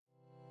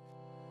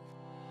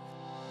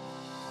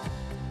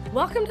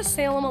Welcome to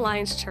Salem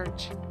Alliance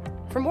Church.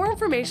 For more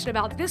information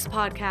about this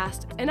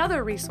podcast and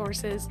other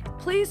resources,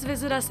 please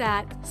visit us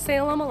at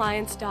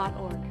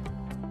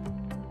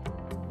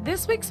salemalliance.org.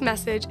 This week's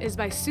message is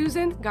by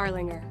Susan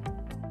Garlinger.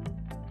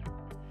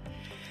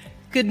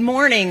 Good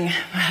morning.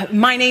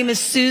 My name is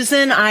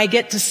Susan. I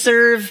get to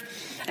serve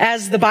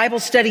as the Bible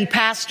study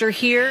pastor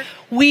here.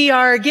 We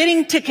are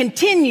getting to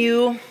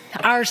continue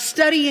our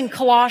study in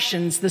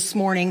Colossians this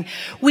morning.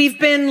 We've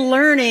been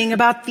learning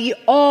about the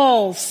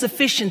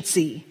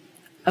all-sufficiency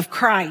of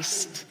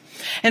Christ.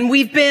 And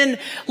we've been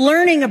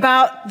learning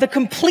about the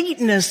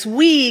completeness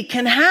we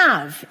can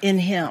have in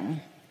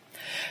Him.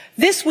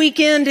 This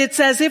weekend, it's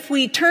as if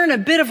we turn a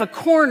bit of a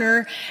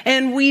corner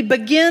and we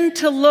begin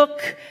to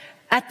look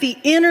at the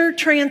inner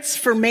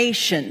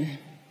transformation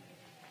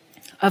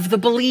of the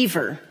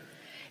believer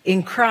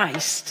in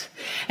Christ.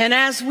 And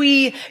as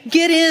we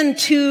get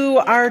into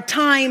our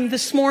time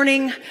this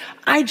morning,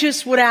 I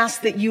just would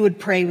ask that you would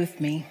pray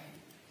with me.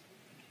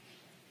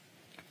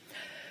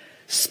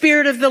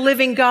 Spirit of the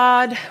living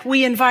God,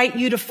 we invite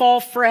you to fall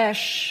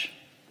fresh.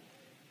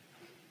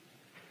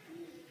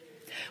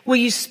 Will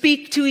you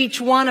speak to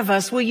each one of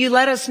us? Will you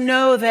let us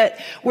know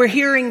that we're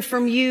hearing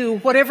from you?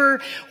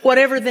 Whatever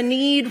the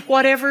need,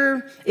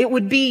 whatever it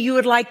would be you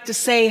would like to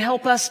say,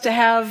 help us to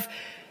have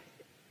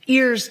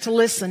ears to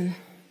listen.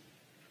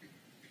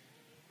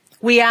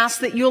 We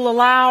ask that you'll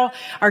allow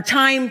our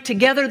time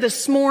together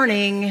this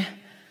morning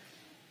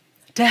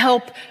to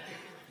help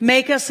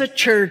make us a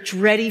church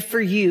ready for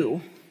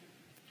you.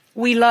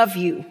 We love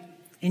you.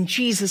 In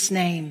Jesus'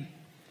 name,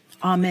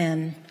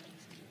 amen.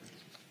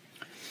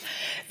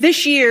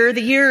 This year,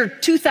 the year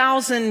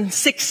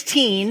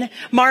 2016,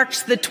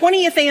 marks the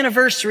 20th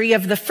anniversary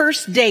of the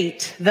first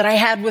date that I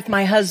had with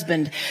my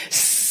husband.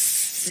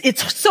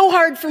 It's so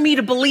hard for me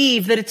to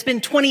believe that it's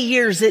been 20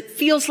 years. It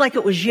feels like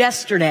it was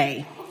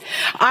yesterday.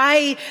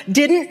 I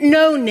didn't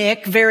know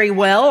Nick very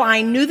well.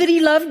 I knew that he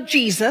loved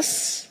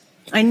Jesus.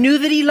 I knew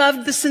that he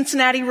loved the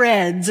Cincinnati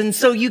Reds. And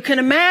so you can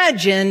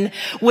imagine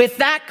with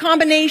that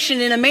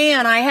combination in a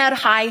man, I had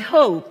high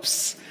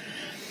hopes.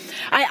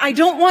 I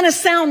don't want to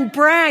sound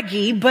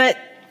braggy, but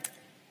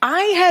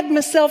I had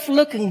myself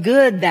looking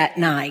good that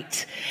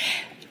night.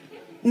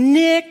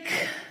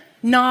 Nick,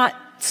 not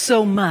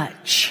so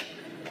much.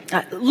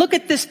 Look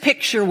at this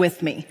picture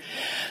with me.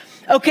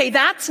 Okay,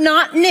 that's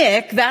not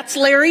Nick, that's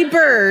Larry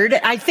Bird.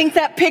 I think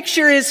that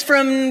picture is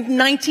from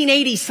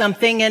 1980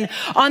 something. And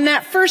on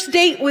that first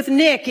date with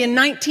Nick in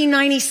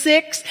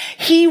 1996,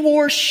 he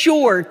wore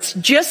shorts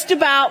just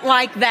about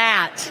like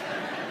that.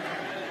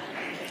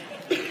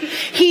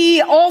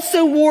 He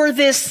also wore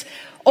this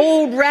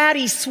old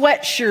ratty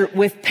sweatshirt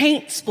with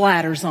paint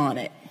splatters on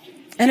it.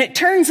 And it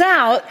turns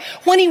out,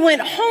 when he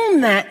went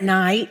home that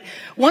night,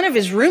 one of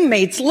his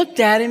roommates looked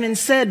at him and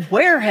said,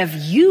 "Where have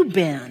you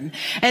been?"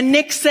 And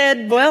Nick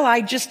said, "Well,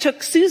 I just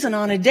took Susan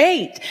on a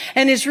date."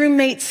 And his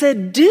roommate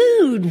said,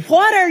 "Dude,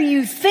 what are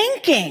you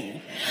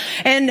thinking?"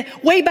 And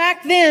way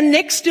back then,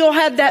 Nick still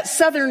had that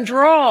southern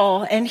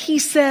drawl, and he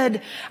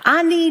said,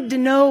 "I need to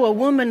know a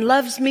woman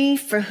loves me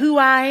for who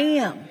I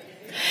am."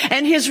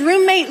 And his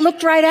roommate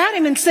looked right at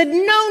him and said,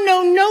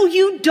 No,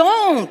 you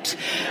don't.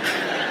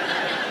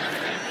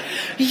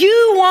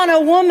 You want a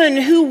woman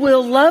who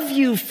will love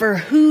you for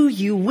who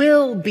you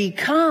will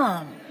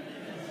become.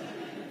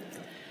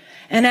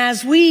 And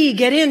as we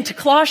get into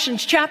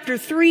Colossians chapter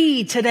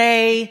 3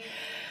 today,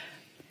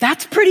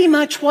 that's pretty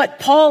much what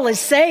Paul is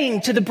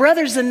saying to the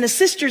brothers and the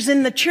sisters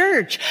in the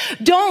church.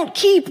 Don't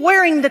keep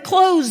wearing the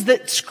clothes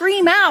that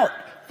scream out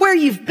where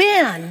you've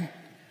been.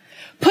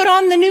 Put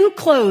on the new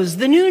clothes,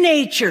 the new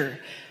nature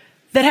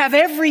that have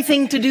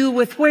everything to do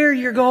with where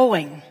you're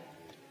going.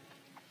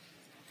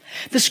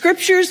 The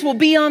scriptures will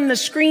be on the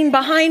screen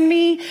behind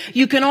me.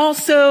 You can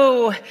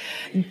also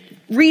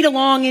read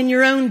along in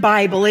your own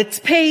Bible. It's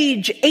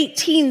page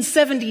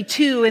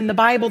 1872 in the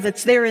Bible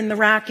that's there in the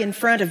rack in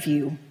front of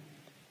you.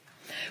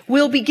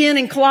 We'll begin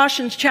in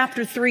Colossians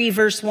chapter 3,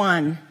 verse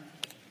 1.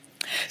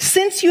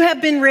 Since you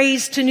have been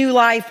raised to new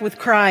life with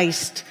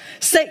Christ,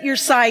 set your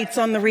sights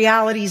on the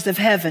realities of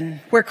heaven,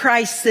 where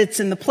Christ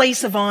sits in the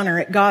place of honor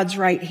at God's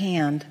right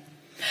hand.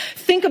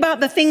 Think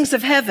about the things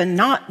of heaven,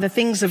 not the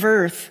things of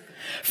earth.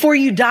 For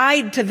you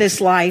died to this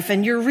life,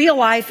 and your real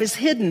life is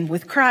hidden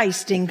with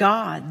Christ in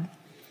God.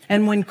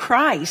 And when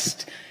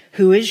Christ,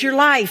 who is your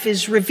life,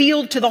 is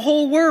revealed to the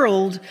whole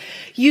world,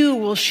 you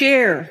will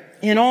share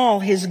in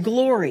all His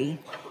glory.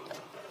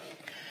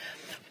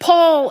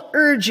 Paul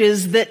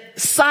urges that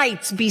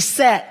sights be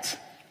set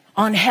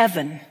on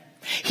heaven.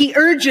 He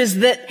urges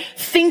that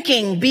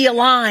thinking be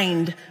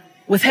aligned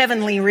with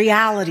heavenly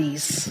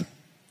realities.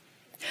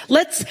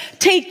 Let's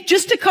take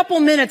just a couple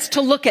minutes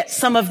to look at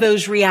some of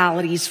those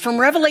realities from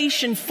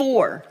Revelation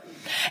 4.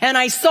 And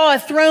I saw a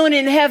throne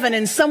in heaven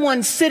and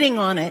someone sitting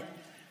on it.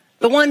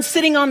 The one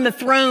sitting on the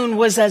throne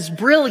was as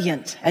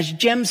brilliant as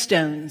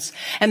gemstones,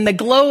 and the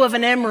glow of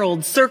an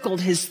emerald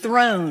circled his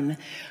throne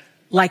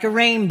like a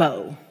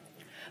rainbow.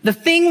 The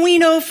thing we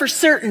know for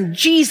certain,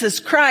 Jesus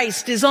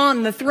Christ is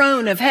on the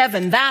throne of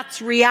heaven.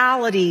 That's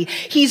reality.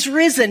 He's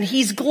risen.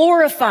 He's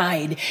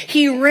glorified.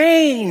 He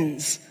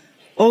reigns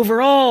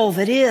over all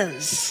that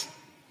is.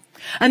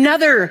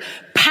 Another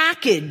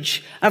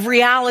package of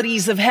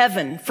realities of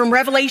heaven from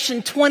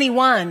Revelation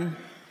 21.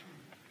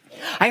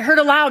 I heard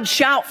a loud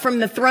shout from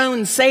the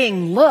throne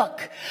saying,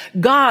 "Look,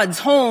 God's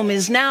home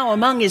is now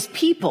among his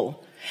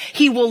people.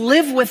 He will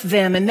live with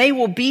them and they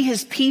will be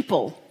his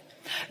people.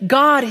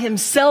 God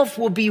himself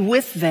will be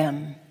with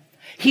them.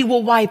 He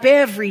will wipe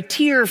every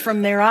tear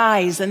from their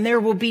eyes, and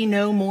there will be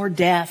no more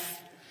death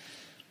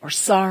or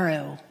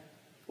sorrow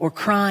or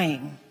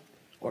crying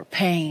or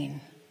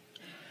pain.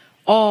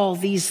 All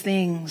these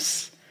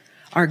things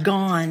are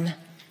gone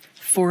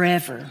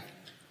forever."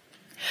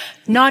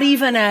 Not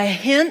even a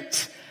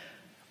hint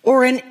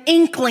or an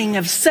inkling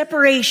of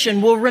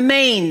separation will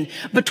remain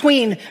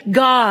between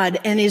God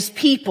and his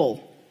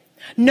people.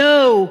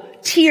 No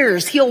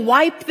tears. He'll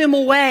wipe them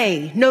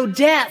away. No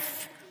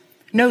death,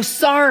 no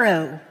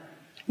sorrow,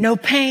 no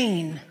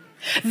pain.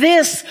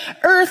 This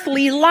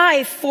earthly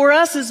life for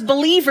us as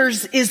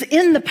believers is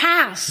in the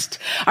past.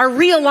 Our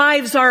real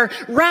lives are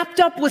wrapped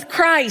up with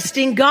Christ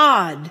in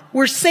God.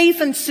 We're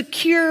safe and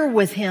secure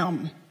with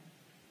him.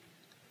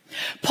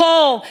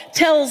 Paul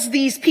tells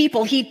these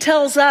people, he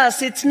tells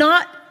us, it's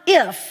not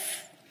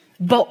if,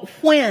 but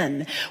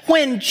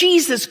when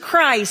Jesus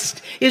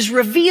Christ is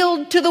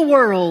revealed to the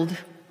world,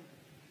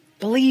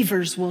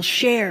 believers will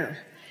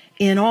share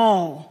in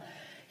all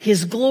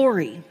his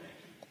glory.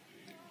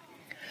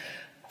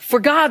 For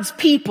God's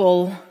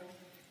people,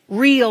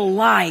 real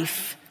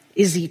life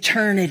is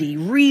eternity.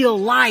 Real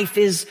life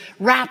is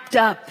wrapped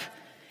up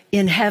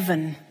in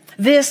heaven.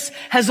 This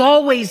has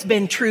always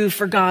been true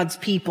for God's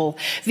people.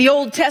 The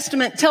Old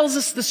Testament tells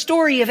us the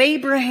story of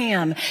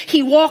Abraham.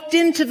 He walked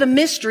into the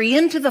mystery,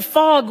 into the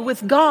fog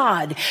with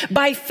God.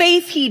 By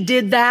faith he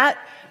did that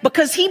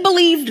because he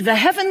believed the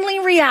heavenly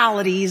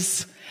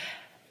realities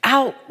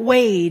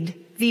outweighed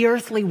the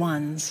earthly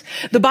ones.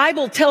 The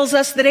Bible tells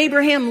us that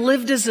Abraham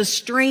lived as a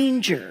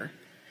stranger.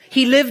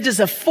 He lived as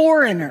a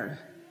foreigner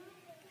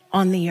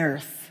on the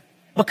earth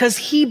because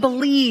he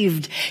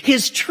believed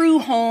his true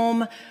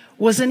home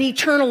was an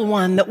eternal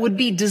one that would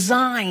be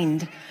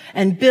designed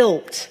and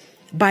built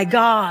by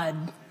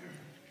God.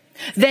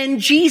 Then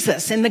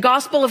Jesus, in the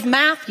Gospel of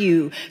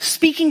Matthew,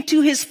 speaking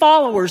to his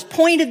followers,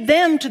 pointed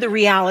them to the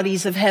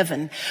realities of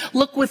heaven.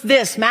 Look with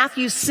this,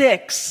 Matthew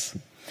 6.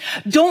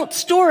 "Don't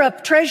store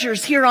up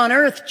treasures here on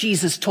earth,"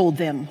 Jesus told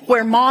them,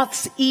 "where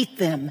moths eat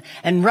them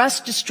and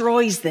rust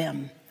destroys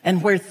them,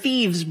 and where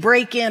thieves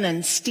break in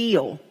and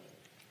steal.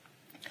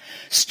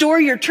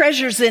 Store your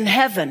treasures in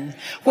heaven,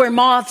 where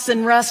moths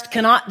and rust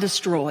cannot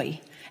destroy,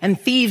 and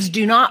thieves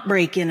do not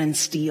break in and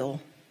steal.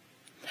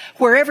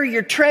 Wherever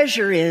your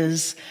treasure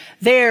is,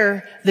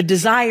 there the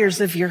desires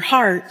of your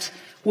heart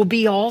will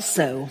be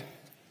also."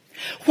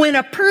 When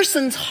a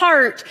person's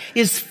heart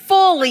is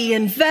fully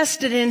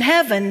invested in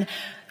heaven,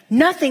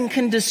 nothing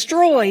can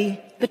destroy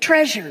the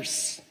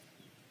treasures.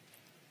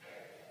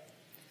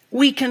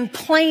 We can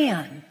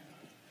plan.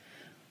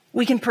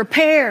 We can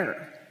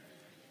prepare.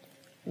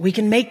 We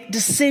can make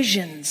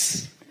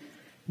decisions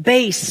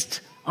based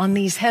on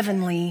these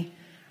heavenly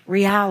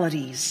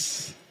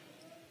realities.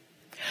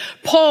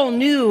 Paul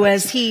knew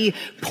as he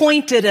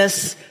pointed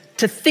us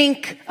to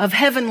think of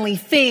heavenly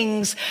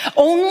things,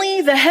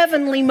 only the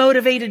heavenly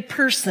motivated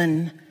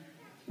person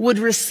would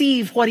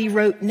receive what he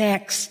wrote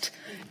next.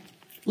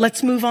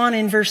 Let's move on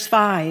in verse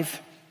 5.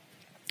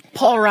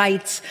 Paul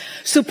writes,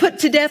 "So put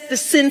to death the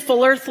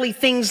sinful earthly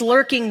things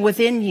lurking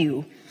within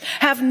you.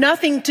 Have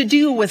nothing to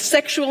do with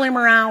sexual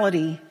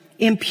immorality,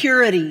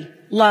 impurity,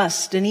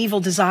 lust, and evil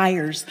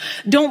desires.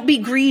 Don't be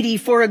greedy,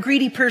 for a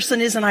greedy person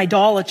is an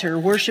idolater,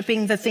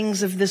 worshiping the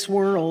things of this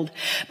world.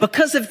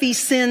 Because of these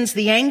sins,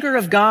 the anger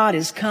of God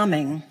is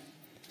coming.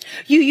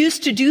 You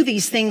used to do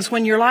these things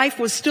when your life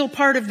was still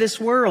part of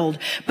this world,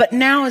 but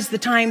now is the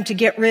time to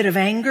get rid of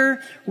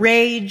anger,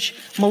 rage,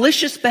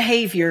 malicious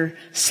behavior,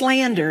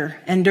 slander,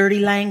 and dirty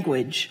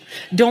language.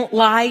 Don't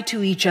lie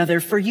to each other,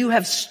 for you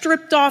have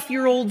stripped off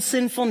your old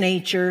sinful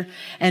nature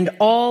and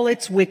all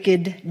its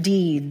wicked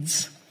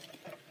deeds."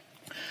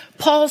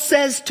 Paul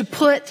says to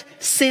put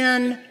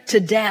sin to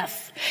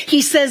death.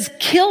 He says,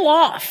 kill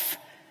off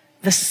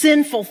the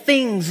sinful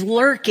things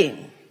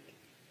lurking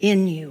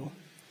in you.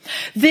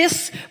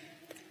 This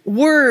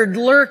word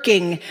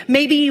lurking,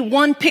 maybe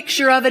one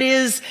picture of it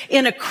is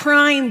in a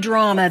crime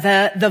drama,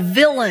 the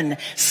villain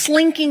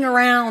slinking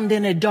around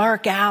in a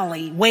dark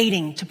alley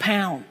waiting to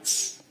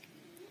pounce.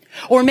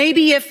 Or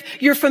maybe if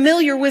you're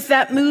familiar with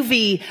that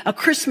movie, A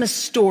Christmas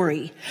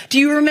Story, do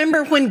you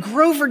remember when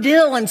Grover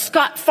Dill and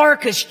Scott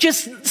Farkas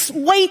just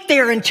wait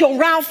there until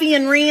Ralphie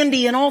and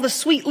Randy and all the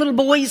sweet little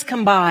boys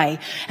come by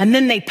and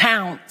then they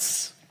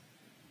pounce?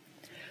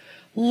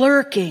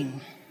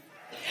 Lurking.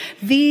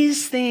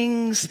 These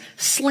things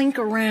slink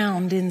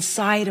around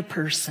inside a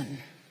person.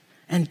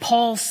 And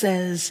Paul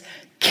says,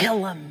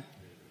 kill them.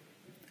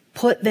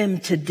 Put them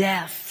to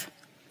death.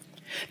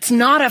 It's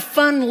not a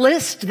fun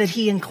list that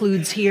he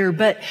includes here,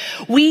 but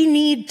we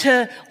need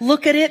to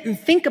look at it and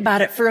think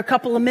about it for a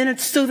couple of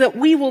minutes so that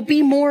we will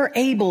be more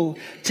able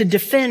to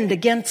defend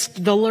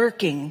against the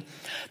lurking.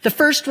 The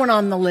first one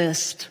on the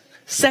list,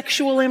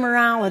 sexual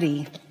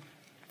immorality.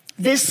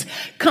 This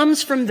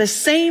comes from the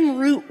same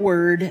root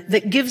word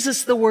that gives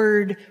us the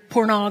word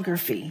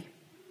pornography.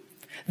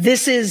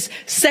 This is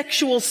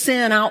sexual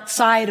sin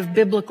outside of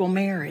biblical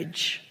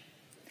marriage.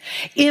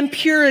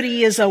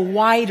 Impurity is a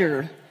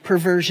wider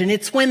perversion.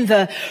 It's when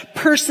the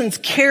person's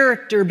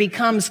character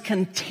becomes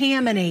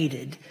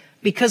contaminated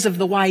because of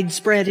the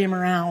widespread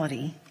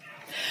immorality.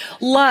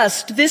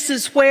 Lust, this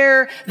is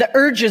where the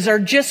urges are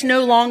just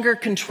no longer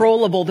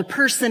controllable. The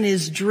person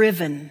is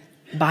driven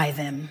by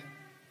them.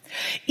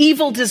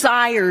 Evil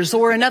desires,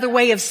 or another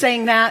way of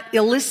saying that,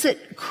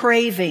 illicit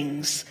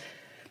cravings.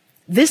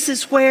 This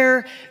is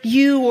where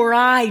you or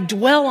I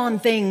dwell on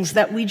things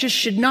that we just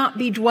should not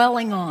be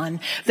dwelling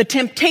on. The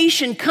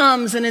temptation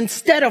comes, and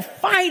instead of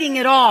fighting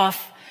it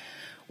off,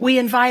 we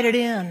invite it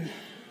in.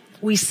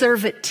 We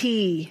serve it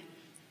tea.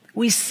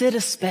 We sit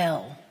a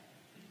spell.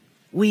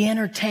 We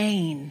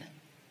entertain.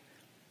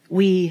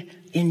 We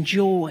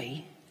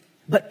enjoy.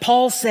 But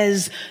Paul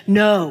says,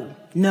 no.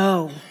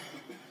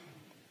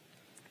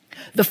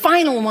 The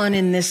final one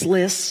in this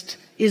list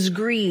is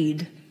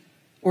greed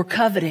or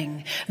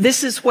coveting.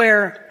 This is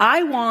where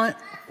I want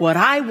what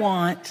I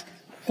want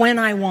when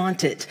I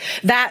want it.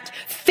 That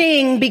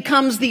thing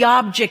becomes the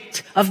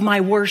object of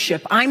my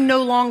worship. I'm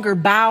no longer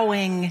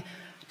bowing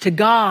to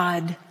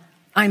God.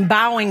 I'm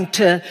bowing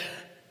to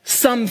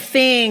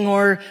something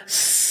or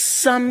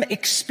some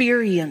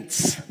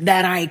experience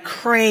that I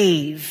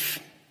crave.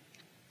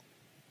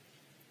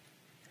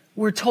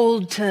 We're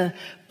told to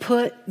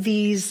put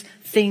these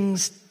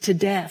things to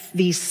death,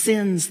 these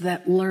sins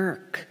that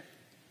lurk.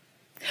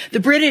 The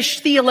British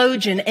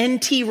theologian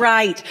N.T.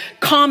 Wright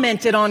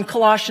commented on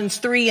Colossians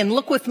 3, and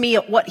look with me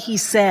at what he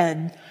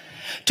said.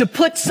 To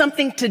put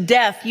something to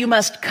death, you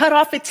must cut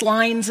off its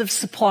lines of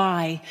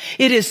supply.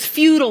 It is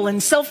futile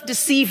and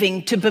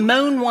self-deceiving to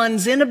bemoan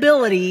one's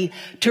inability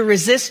to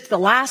resist the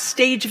last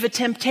stage of a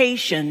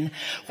temptation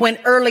when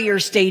earlier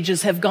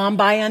stages have gone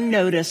by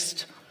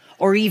unnoticed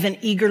or even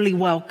eagerly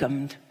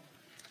welcomed.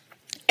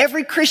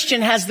 Every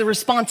Christian has the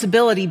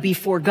responsibility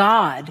before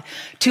God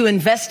to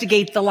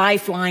investigate the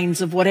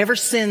lifelines of whatever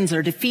sins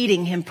are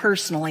defeating him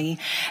personally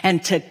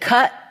and to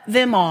cut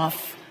them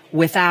off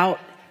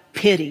without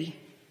pity.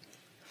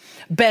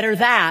 Better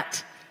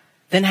that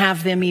than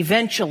have them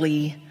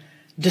eventually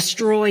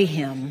destroy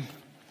him.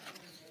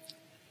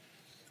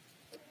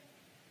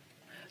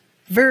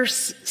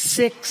 Verse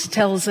 6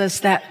 tells us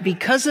that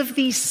because of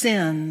these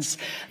sins,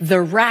 the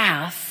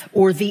wrath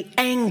or the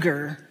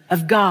anger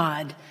of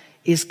God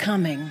is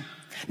coming.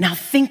 Now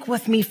think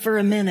with me for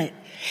a minute.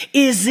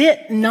 Is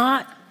it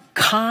not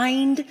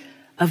kind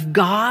of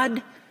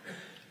God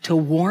to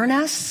warn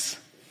us?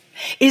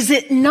 Is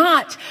it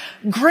not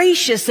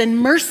gracious and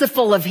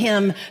merciful of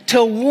him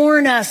to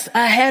warn us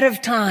ahead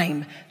of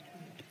time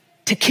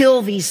to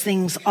kill these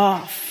things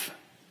off?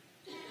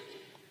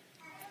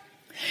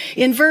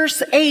 In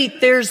verse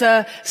 8, there's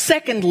a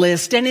second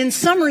list, and in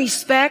some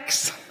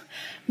respects,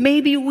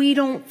 maybe we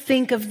don't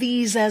think of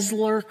these as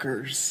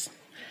lurkers.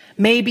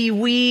 Maybe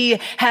we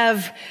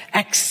have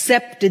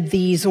accepted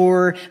these,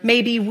 or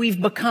maybe we've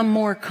become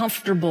more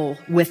comfortable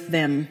with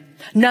them.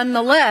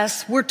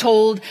 Nonetheless, we're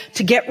told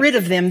to get rid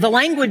of them. The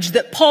language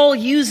that Paul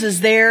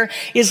uses there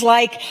is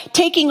like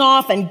taking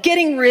off and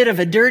getting rid of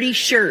a dirty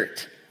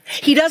shirt.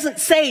 He doesn't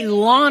say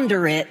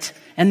launder it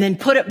and then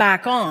put it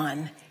back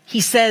on.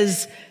 He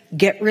says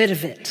get rid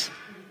of it.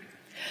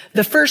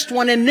 The first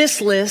one in this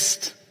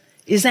list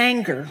is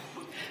anger.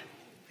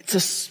 It's a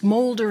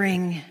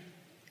smoldering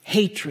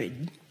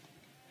hatred.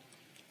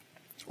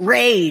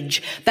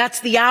 Rage, that's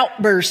the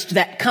outburst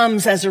that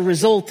comes as a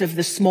result of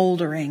the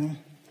smoldering.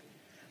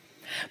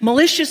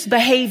 Malicious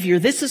behavior,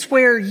 this is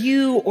where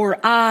you or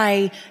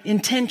I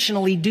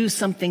intentionally do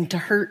something to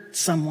hurt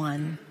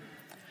someone.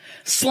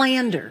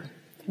 Slander,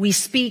 we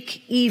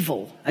speak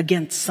evil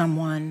against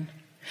someone.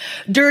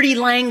 Dirty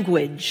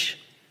language,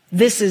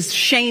 this is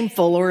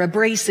shameful or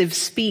abrasive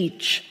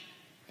speech.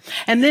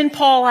 And then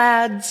Paul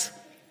adds,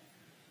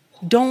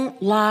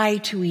 don't lie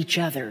to each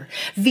other.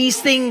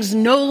 These things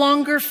no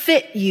longer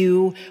fit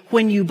you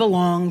when you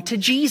belong to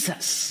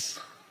Jesus.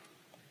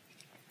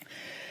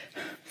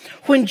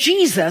 When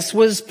Jesus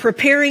was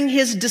preparing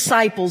his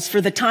disciples for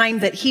the time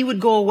that he would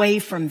go away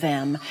from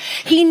them,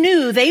 he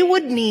knew they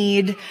would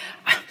need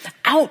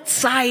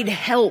outside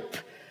help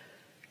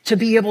to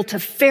be able to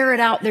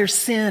ferret out their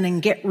sin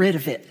and get rid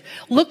of it.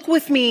 Look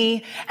with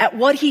me at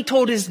what he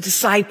told his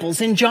disciples.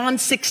 In John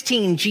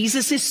 16,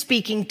 Jesus is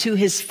speaking to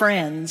his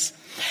friends.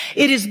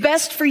 It is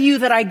best for you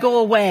that I go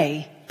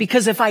away,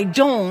 because if I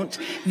don't,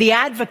 the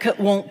advocate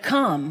won't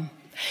come.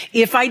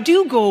 If I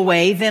do go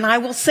away, then I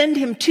will send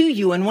him to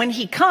you. And when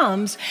he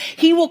comes,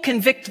 he will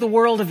convict the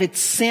world of its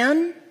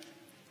sin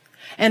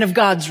and of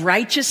God's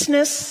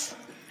righteousness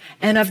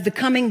and of the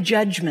coming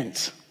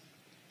judgment.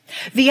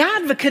 The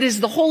advocate is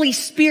the Holy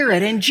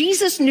Spirit, and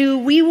Jesus knew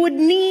we would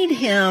need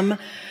him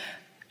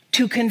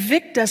to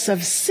convict us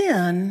of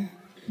sin,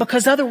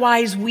 because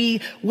otherwise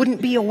we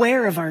wouldn't be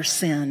aware of our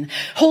sin.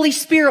 Holy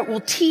Spirit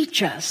will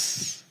teach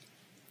us.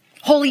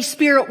 Holy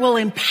Spirit will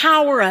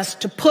empower us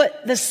to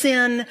put the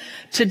sin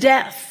to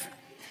death.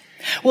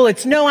 Well,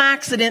 it's no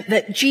accident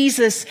that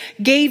Jesus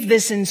gave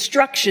this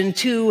instruction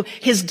to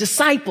his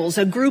disciples,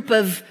 a group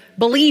of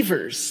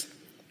believers.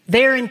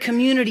 They're in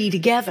community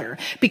together,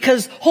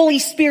 because Holy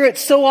Spirit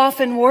so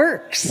often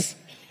works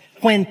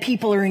when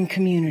people are in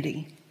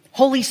community.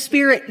 Holy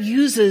Spirit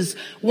uses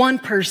one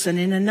person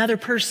in another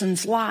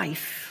person's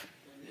life.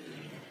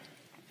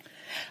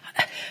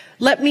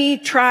 Let me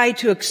try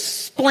to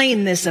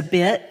explain this a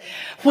bit.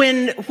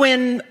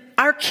 When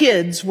our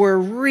kids were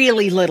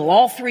really little,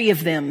 all three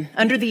of them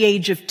under the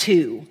age of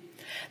 2,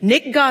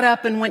 Nick got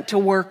up and went to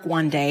work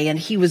one day, and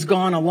he was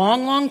gone a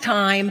long, long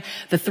time.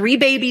 The 3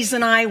 babies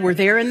and I were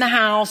there in the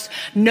house,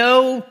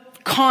 no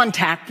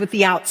contact with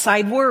the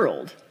outside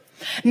world.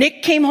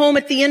 Nick came home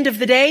at the end of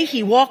the day.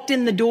 He walked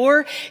in the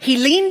door. He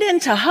leaned in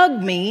to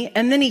hug me,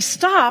 and then he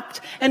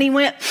stopped and he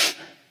went,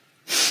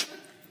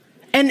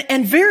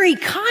 and very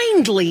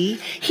kindly,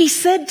 he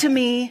said to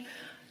me,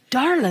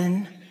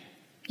 "Darling,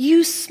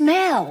 you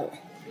smell."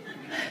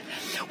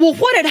 Well,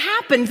 what had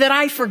happened that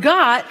I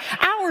forgot,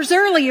 hours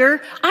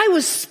earlier, I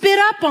was spit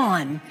up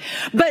on.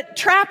 But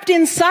trapped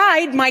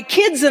inside, my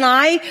kids and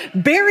I,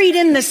 buried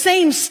in the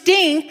same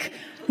stink,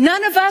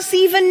 none of us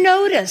even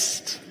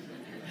noticed.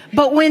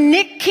 But when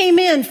Nick came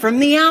in from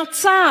the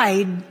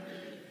outside,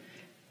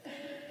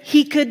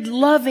 he could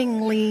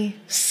lovingly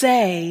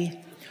say,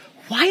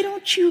 "Why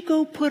don't you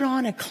go put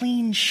on a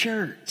clean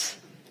shirt?"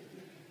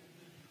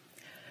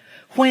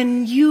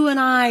 When you and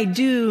I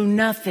do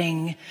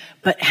nothing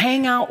but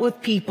hang out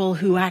with people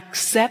who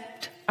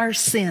accept our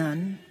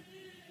sin,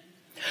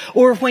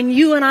 or when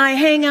you and I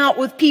hang out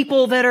with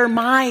people that are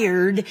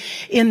mired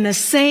in the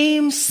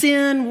same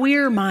sin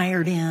we're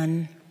mired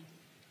in,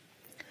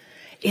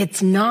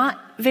 it's not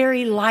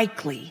very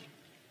likely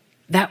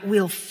that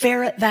we'll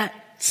ferret that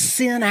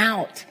sin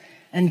out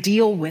and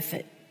deal with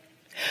it.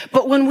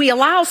 But when we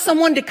allow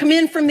someone to come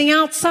in from the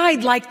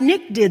outside like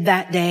Nick did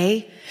that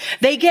day,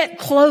 they get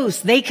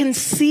close. They can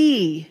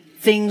see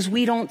things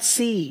we don't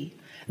see.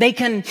 They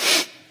can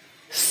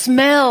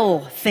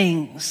smell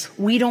things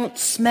we don't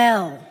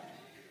smell.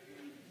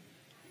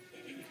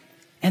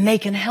 And they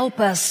can help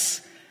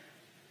us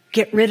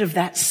get rid of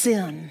that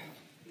sin.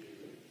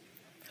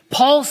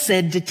 Paul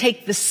said to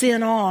take the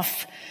sin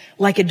off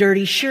like a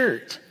dirty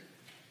shirt.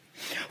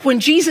 When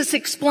Jesus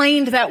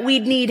explained that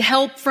we'd need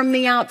help from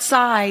the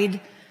outside,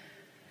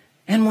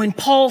 and when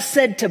Paul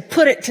said to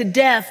put it to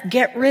death,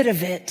 get rid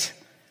of it,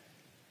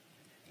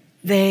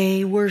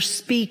 they were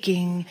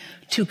speaking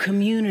to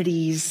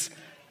communities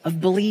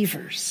of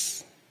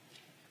believers.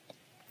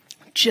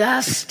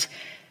 Just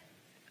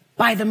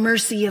by the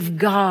mercy of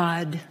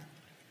God,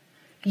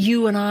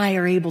 you and I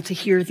are able to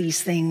hear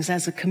these things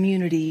as a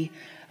community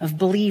of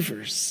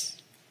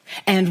believers.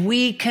 And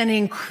we can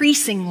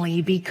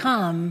increasingly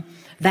become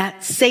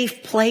that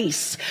safe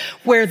place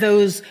where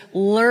those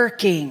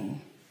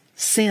lurking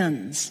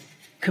sins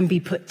can be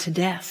put to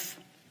death.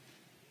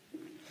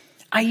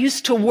 I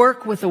used to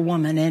work with a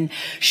woman, and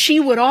she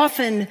would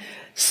often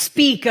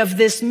speak of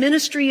this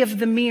ministry of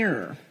the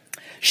mirror.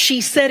 She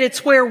said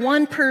it's where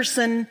one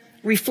person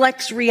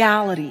reflects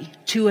reality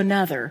to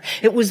another.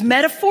 It was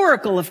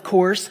metaphorical, of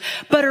course,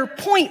 but her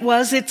point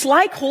was it's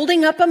like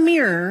holding up a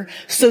mirror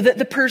so that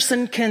the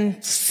person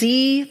can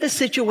see the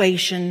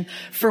situation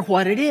for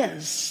what it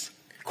is.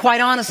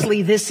 Quite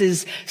honestly, this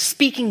is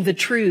speaking the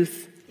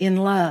truth in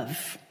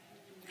love.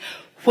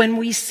 When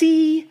we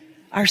see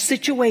our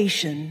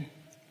situation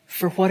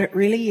for what it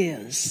really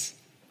is,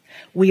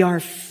 we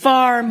are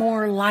far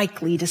more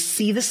likely to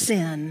see the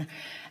sin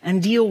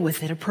and deal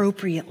with it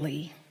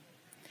appropriately.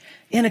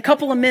 In a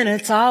couple of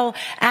minutes, I'll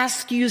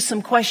ask you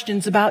some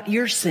questions about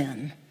your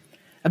sin,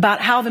 about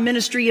how the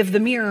ministry of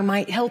the mirror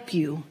might help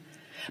you.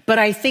 But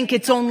I think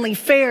it's only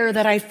fair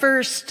that I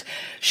first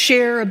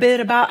share a bit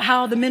about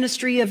how the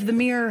ministry of the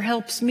mirror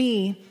helps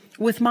me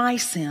with my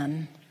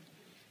sin.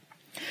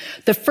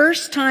 The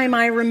first time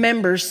I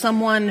remember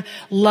someone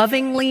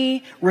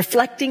lovingly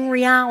reflecting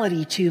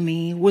reality to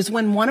me was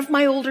when one of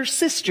my older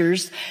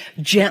sisters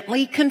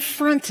gently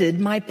confronted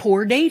my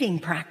poor dating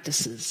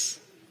practices.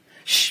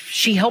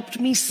 She helped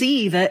me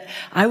see that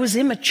I was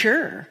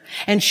immature,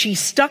 and she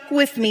stuck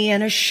with me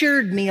and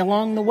assured me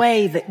along the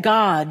way that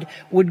God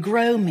would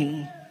grow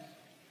me.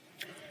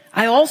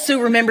 I also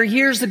remember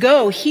years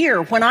ago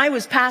here when I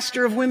was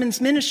pastor of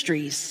women's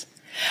ministries.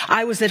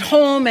 I was at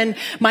home and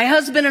my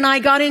husband and I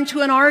got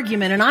into an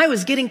argument, and I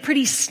was getting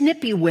pretty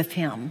snippy with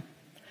him.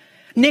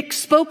 Nick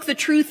spoke the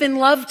truth in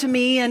love to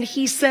me, and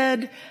he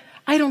said,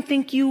 "I don't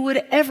think you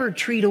would ever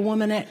treat a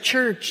woman at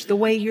church the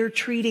way you're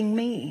treating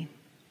me."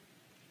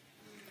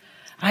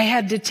 I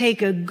had to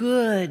take a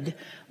good,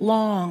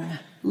 long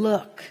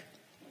look.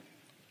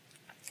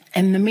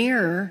 And the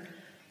mirror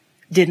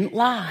didn't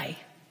lie.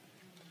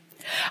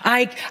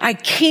 I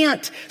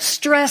can't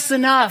stress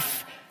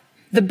enough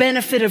the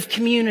benefit of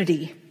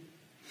community,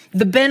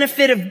 the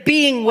benefit of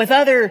being with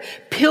other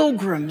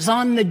pilgrims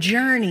on the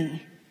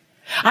journey.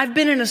 I've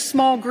been in a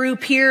small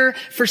group here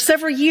for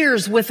several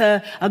years with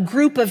a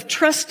group of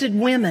trusted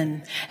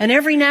women. And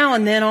every now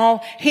and then I'll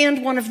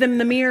hand one of them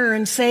the mirror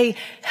and say,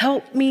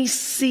 help me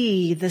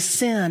see the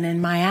sin in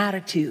my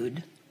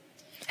attitude.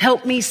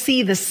 Help me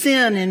see the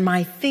sin in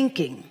my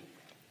thinking.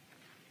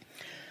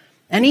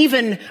 And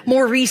even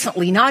more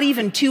recently, not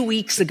even 2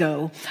 weeks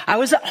ago, I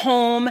was at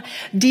home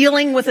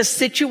dealing with a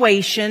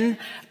situation.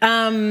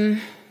 One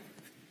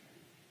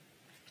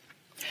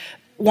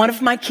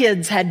of my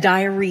kids had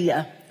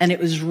diarrhea, and it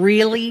was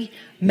really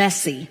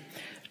messy.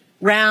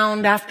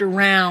 Round after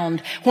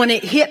round. When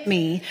it hit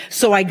me,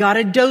 so I got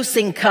a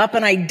dosing cup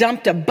and I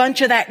dumped a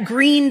bunch of that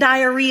green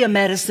diarrhea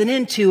medicine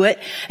into it,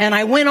 and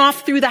I went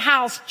off through the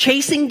house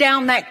chasing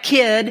down that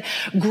kid,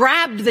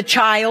 grabbed the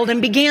child and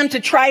began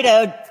to try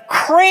to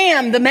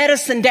cram the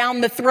medicine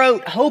down the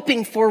throat,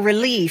 hoping for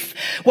relief.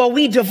 Well,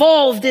 we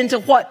devolved into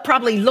what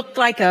probably looked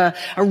like a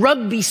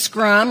rugby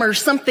scrum or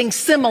something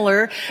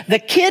similar. The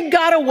kid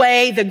got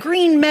away, the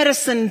green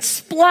medicine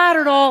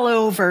splattered all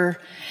over.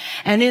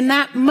 And in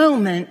that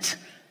moment,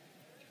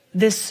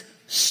 this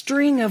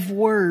string of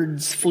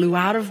words flew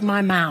out of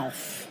my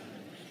mouth.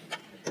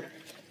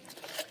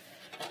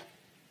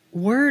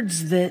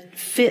 Words that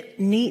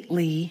fit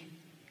neatly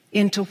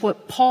into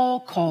what Paul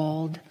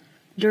called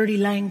dirty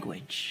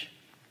language.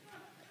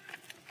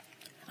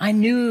 I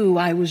knew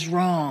I was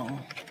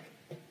wrong.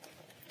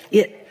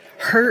 It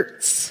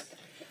hurts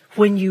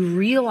when you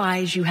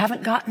realize you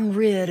haven't gotten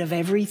rid of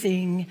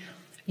everything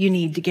you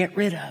need to get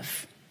rid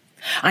of.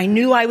 I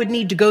knew I would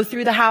need to go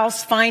through the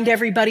house, find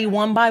everybody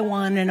one by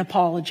one, and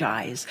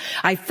apologize.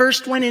 I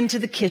first went into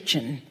the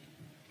kitchen.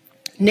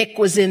 Nick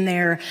was in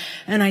there,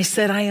 and I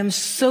said, I am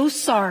so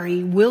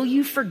sorry. Will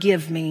you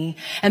forgive me?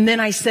 And then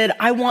I said,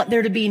 I want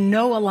there to be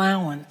no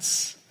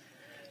allowance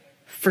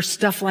for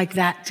stuff like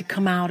that to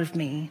come out of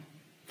me.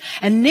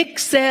 And Nick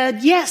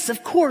said, yes,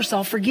 of course,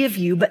 I'll forgive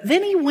you. But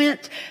then he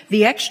went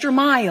the extra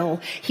mile.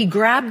 He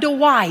grabbed a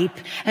wipe,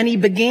 and he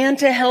began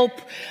to help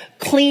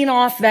clean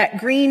off that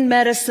green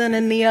medicine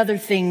and the other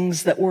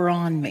things that were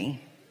on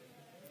me.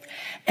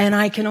 And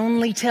I can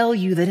only tell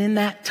you that in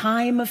that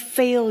time of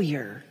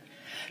failure,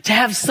 to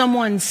have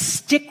someone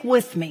stick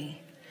with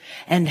me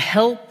and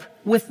help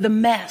with the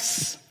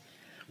mess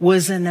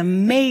was an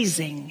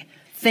amazing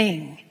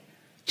thing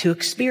to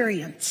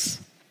experience.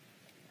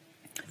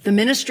 The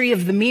ministry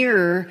of the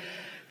mirror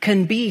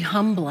can be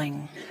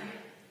humbling,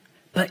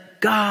 but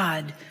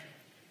God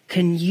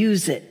can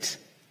use it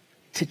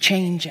to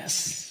change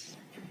us.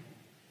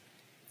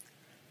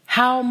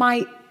 How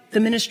might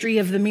the ministry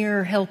of the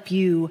mirror help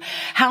you?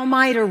 How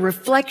might a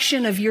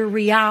reflection of your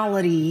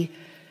reality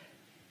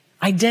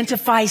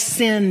identify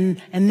sin,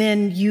 and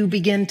then you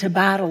begin to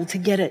battle to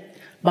get it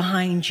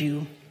behind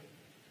you?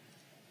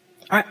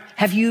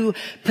 Have you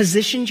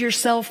positioned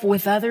yourself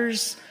with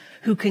others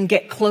who can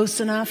get close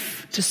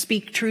enough to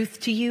speak truth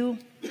to you?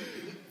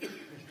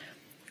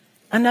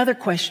 Another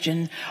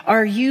question,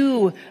 are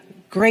you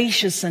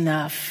gracious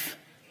enough,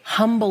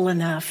 humble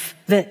enough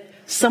that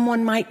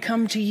someone might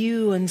come to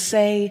you and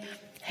say,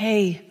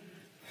 hey,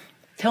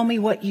 tell me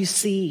what you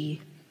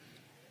see?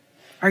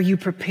 Are you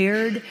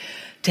prepared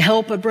to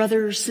help a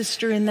brother or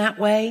sister in that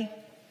way?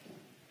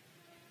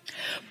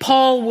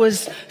 Paul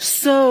was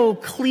so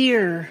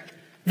clear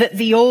that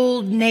the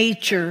old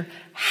nature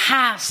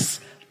has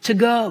to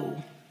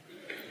go.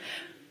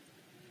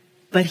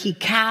 But he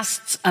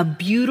casts a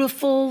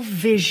beautiful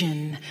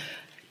vision,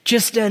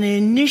 just an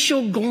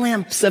initial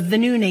glimpse of the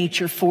new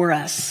nature for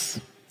us.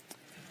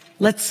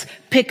 Let's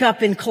pick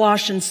up in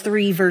Colossians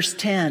 3, verse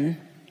 10.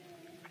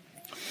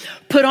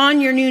 Put on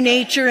your new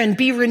nature and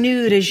be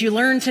renewed as you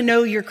learn to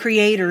know your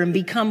Creator and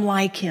become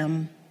like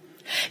Him.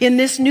 In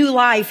this new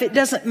life, it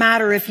doesn't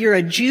matter if you're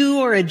a Jew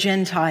or a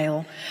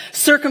Gentile,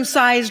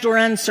 circumcised or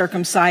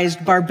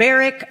uncircumcised,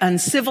 barbaric,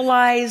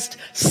 uncivilized,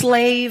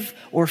 slave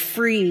or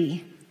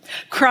free.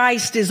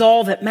 Christ is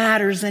all that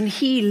matters, and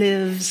He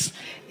lives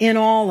in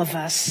all of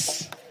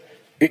us.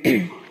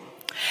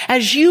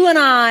 As you and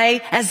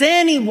I, as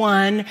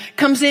anyone,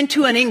 comes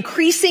into an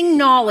increasing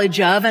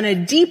knowledge of and a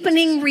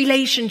deepening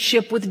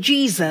relationship with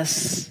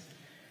Jesus,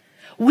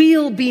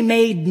 we'll be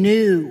made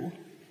new.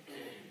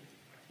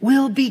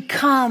 We'll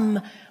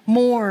become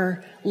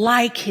more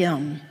like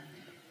Him.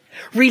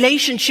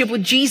 Relationship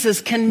with Jesus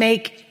can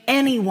make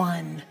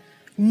anyone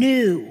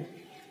new.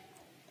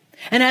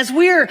 And as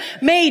we're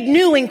made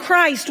new in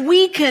Christ,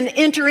 we can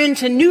enter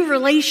into new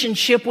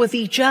relationship with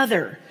each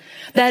other.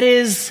 That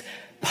is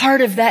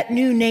part of that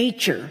new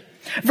nature.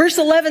 Verse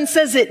 11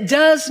 says it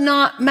does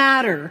not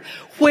matter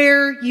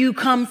where you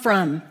come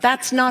from.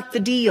 That's not the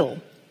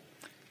deal.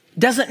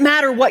 Doesn't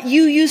matter what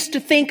you used to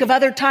think of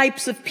other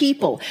types of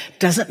people.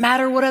 Doesn't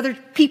matter what other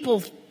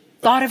people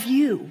thought of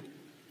you.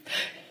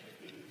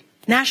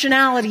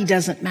 Nationality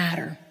doesn't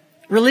matter.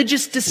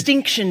 Religious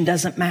distinction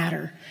doesn't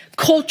matter.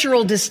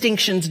 Cultural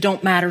distinctions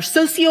don't matter.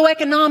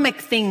 Socioeconomic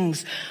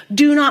things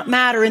do not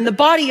matter. In the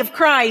body of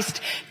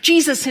Christ,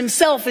 Jesus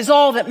himself is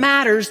all that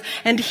matters,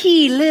 and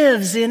he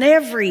lives in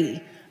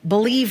every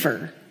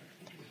believer.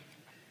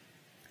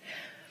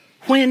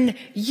 When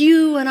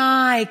you and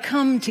I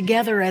come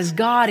together as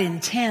God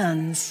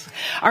intends,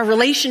 our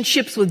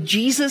relationships with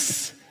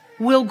Jesus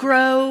will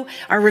grow,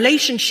 our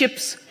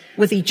relationships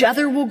with each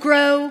other will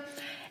grow,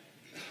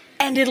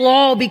 and it'll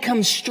all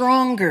become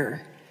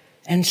stronger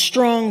and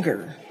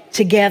stronger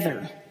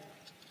together.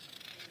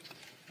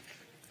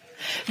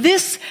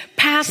 This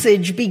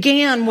passage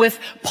began with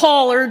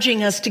Paul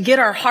urging us to get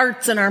our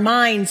hearts and our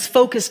minds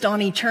focused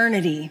on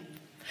eternity.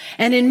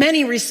 And in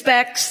many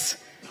respects,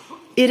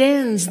 it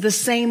ends the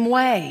same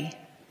way.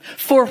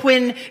 For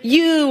when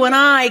you and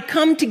I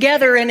come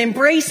together and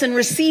embrace and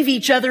receive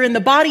each other in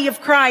the body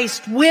of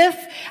Christ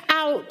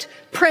without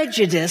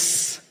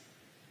prejudice,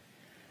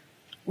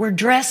 we're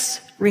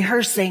dress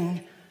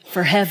rehearsing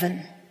for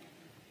heaven.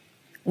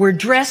 We're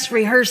dress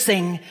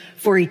rehearsing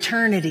for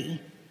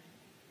eternity.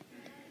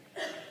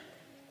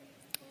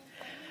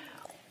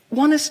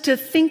 Want us to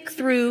think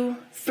through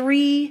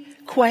 3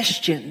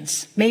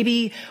 questions.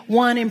 Maybe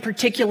one in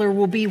particular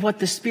will be what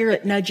the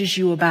Spirit nudges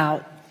you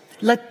about.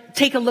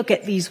 Take a look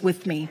at these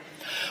with me.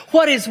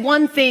 What is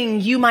one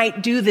thing you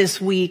might do this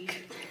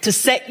week to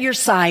set your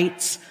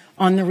sights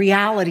on the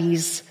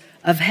realities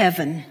of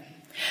heaven?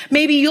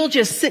 Maybe you'll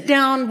just sit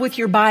down with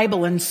your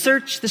Bible and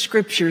search the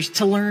scriptures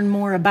to learn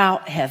more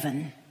about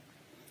heaven.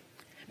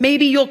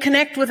 Maybe you'll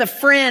connect with a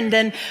friend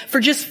and for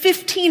just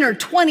 15 or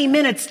 20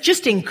 minutes,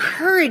 just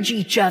encourage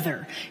each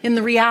other in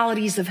the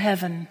realities of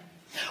heaven.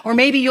 Or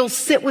maybe you'll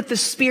sit with the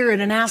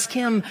Spirit and ask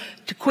him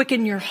to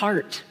quicken your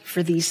heart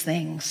for these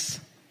things.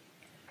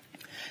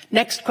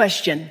 Next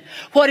question.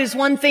 What is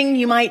one thing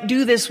you might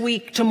do this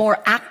week to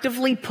more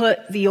actively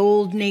put the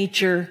old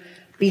nature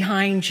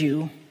behind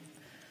you?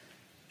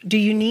 Do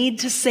you need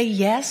to say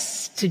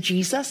yes to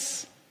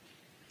Jesus?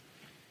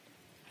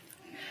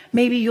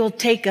 Maybe you'll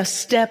take a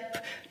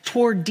step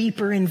toward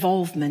deeper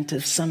involvement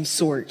of some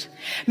sort.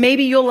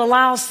 Maybe you'll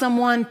allow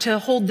someone to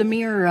hold the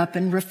mirror up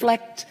and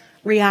reflect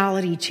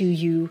reality to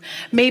you.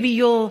 Maybe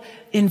you'll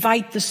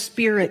invite the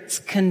Spirit's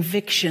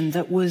conviction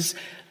that was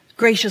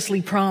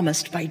graciously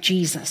promised by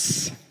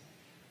Jesus.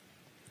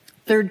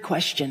 Third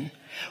question.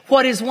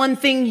 What is one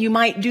thing you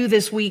might do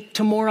this week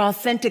to more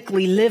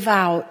authentically live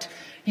out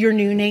your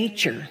new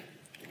nature?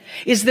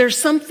 Is there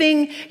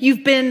something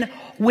you've been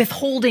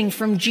withholding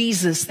from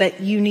Jesus that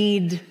you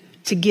need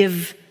to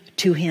give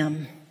to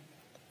him?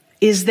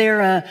 Is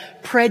there a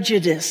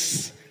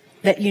prejudice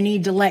that you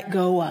need to let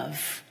go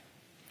of?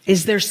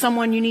 Is there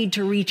someone you need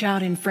to reach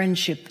out in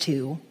friendship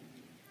to?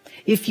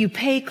 If you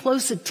pay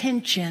close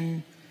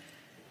attention,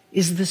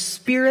 is the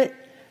Spirit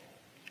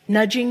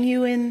nudging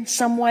you in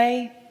some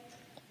way?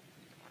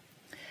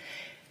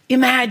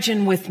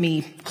 Imagine with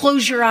me.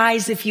 Close your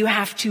eyes if you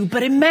have to,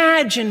 but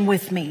imagine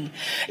with me.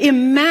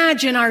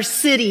 Imagine our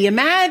city.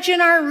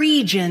 Imagine our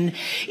region.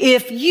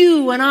 If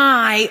you and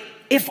I,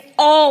 if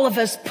all of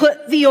us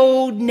put the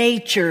old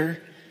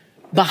nature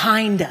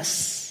behind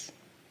us.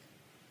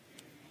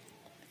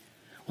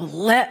 Well,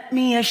 let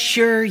me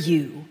assure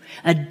you,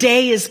 a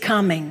day is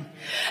coming.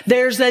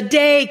 There's a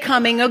day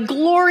coming, a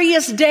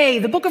glorious day.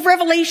 The book of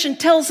Revelation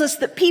tells us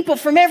that people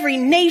from every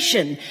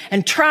nation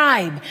and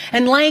tribe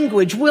and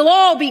language will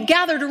all be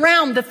gathered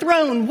around the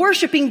throne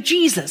worshiping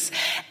Jesus.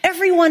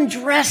 Everyone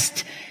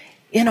dressed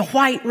in a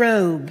white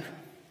robe.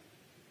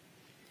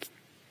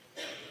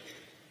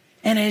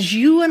 And as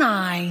you and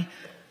I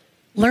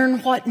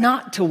learn what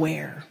not to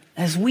wear,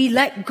 as we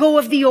let go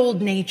of the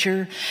old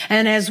nature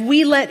and as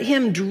we let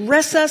him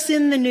dress us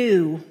in the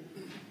new,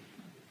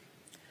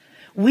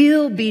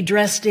 we'll be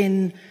dressed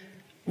in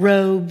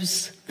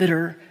robes that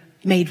are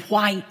made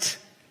white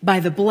by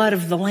the blood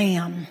of the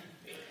Lamb.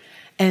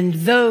 And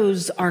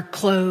those are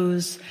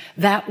clothes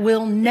that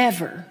will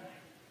never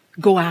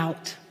go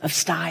out of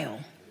style.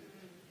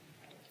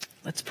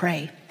 Let's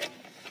pray.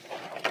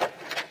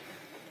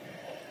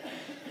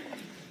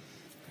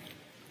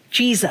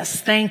 Jesus,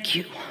 thank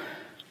you.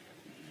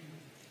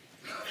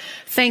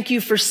 Thank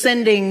you for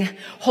sending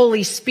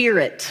Holy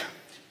Spirit.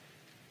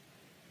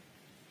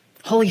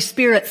 Holy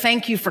Spirit,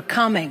 thank you for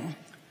coming.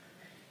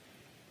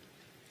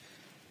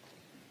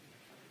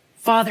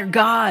 Father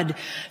God,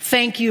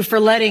 thank you for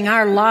letting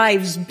our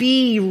lives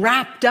be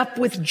wrapped up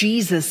with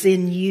Jesus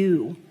in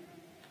you.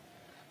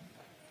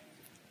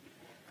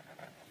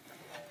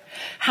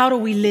 How do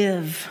we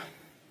live?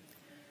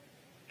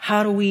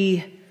 How do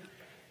we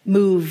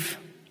move?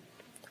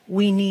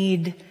 We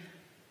need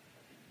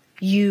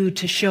you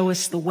to show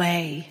us the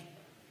way,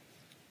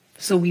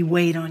 so we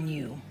wait on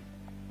you.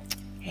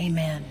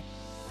 Amen.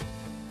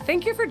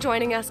 Thank you for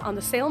joining us on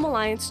the Salem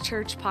Alliance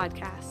Church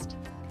podcast.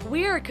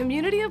 We are a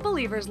community of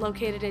believers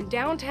located in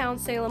downtown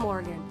Salem,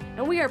 Oregon,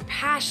 and we are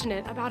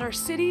passionate about our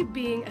city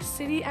being a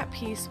city at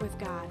peace with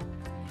God.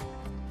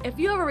 If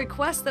you have a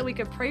request that we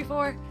could pray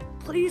for,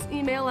 please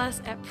email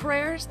us at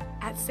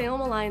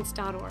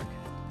prayers@salemalliance.org.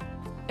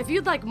 If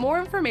you'd like more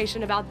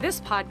information about this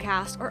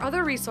podcast or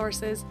other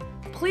resources,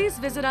 please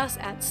visit us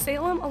at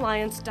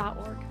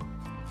salemalliance.org.